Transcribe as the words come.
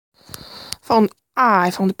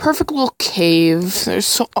I found a perfect little cave. There's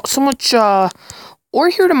so much ore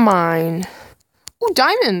here to mine. Ooh,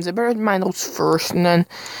 diamonds! I better mine those first, and then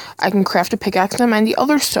I can craft a pickaxe and mine the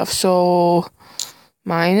other stuff. So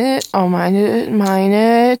mine it. Oh, mine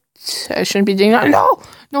it. I shouldn't be doing that. No,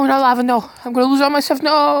 not lava. No, I'm gonna lose all my stuff.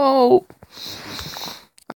 No,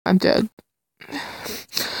 I'm dead.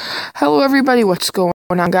 Hello, everybody. What's going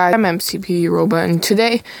on, guys? I'm MCP Robot, and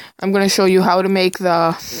today I'm gonna show you how to make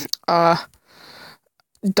the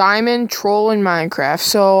diamond troll in Minecraft.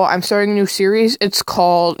 So I'm starting a new series. It's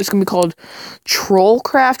gonna be called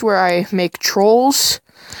Trollcraft, where I make trolls,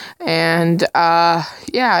 and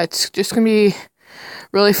yeah, it's just gonna be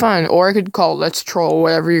really fun. Or I could call it Let's Troll,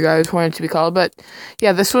 whatever you guys want it to be called. But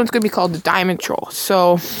yeah, this one's gonna be called the Diamond Troll.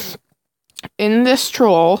 So in this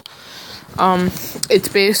troll, it's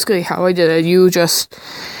basically how I did it. You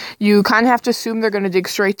kind of have to assume they're going to dig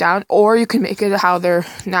straight down, or you can make it how they're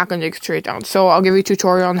not going to dig straight down. So I'll give you a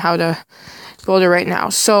tutorial on how to build it right now.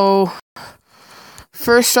 So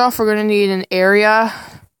first off, we're going to need an area,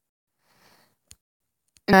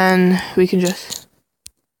 and then we can just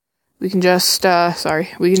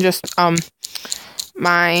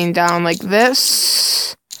mine down like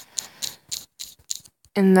this,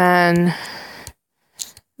 and then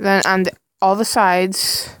on all the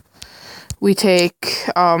sides, we take,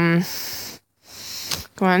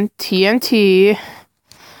 TNT.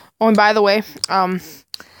 Oh, and by the way, the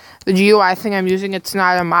GUI thing I'm using, it's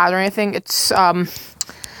not a mod or anything. It's,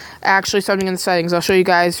 actually something in the settings. I'll show you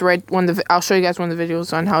guys one of the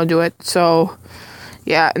videos on how to do it. So,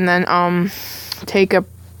 yeah, and then, take a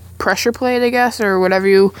pressure plate, I guess, or whatever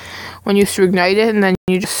you want to use to ignite it, and then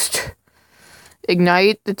you just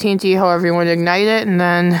ignite the TNT however you want to ignite it, and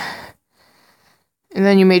then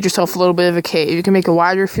you made yourself a little bit of a cave. You can make it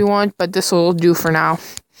wider if you want, but this will do for now.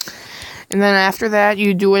 And then after that,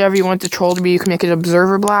 you do whatever you want the troll to be. You can make it an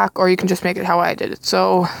observer block, or you can just make it how I did it.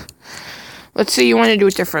 So, let's say you want to do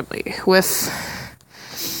it differently, with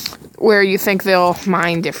where you think they'll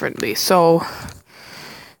mine differently. So,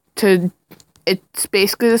 it's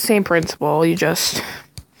basically the same principle. You just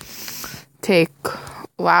take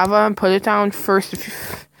lava and put it down first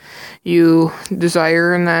if you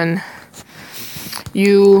desire, and then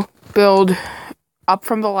you build up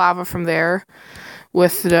from the lava from there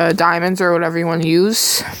with the diamonds or whatever you want to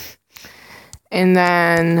use. And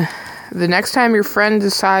then the next time your friend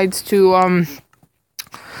decides to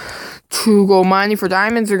go mining for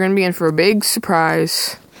diamonds, they're going to be in for a big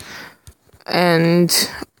surprise. And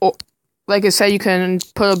like I said, you can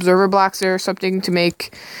put observer blocks there or something to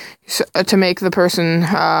make the person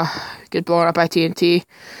get blown up by TNT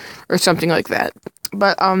or something like that.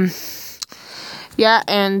 But yeah,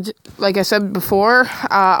 and like I said before,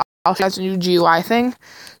 I'll show you guys a new GUI thing.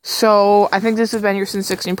 So I think this has been here since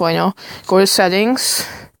 16.0. Go to settings.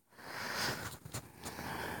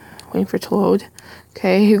 Waiting for it to load.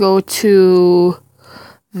 Okay, you go to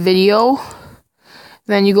video.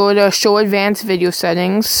 Then you go to show advanced video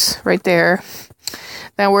settings right there.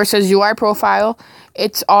 Then where it says UI profile,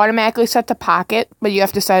 it's automatically set to pocket, but you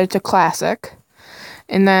have to set it to classic.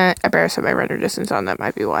 And then I better set my render distance on, that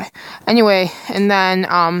might be why. Anyway, and then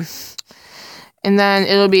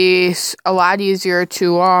it'll be a lot easier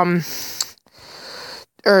to or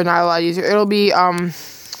not a lot easier. It'll be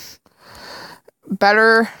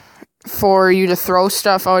better for you to throw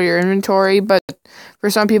stuff out of your inventory, but for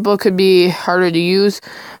some people it could be harder to use.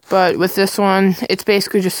 But with this one, it's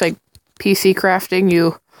basically just like PC crafting.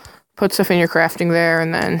 You put stuff in your crafting there,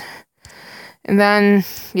 and then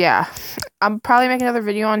yeah, I'll probably make another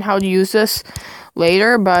video on how to use this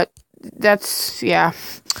later, but yeah.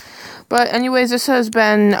 But anyways, this has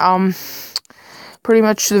been pretty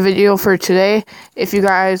much the video for today. If you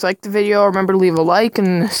guys liked the video, remember to leave a like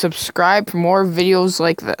and subscribe for more videos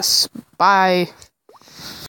like this. Bye.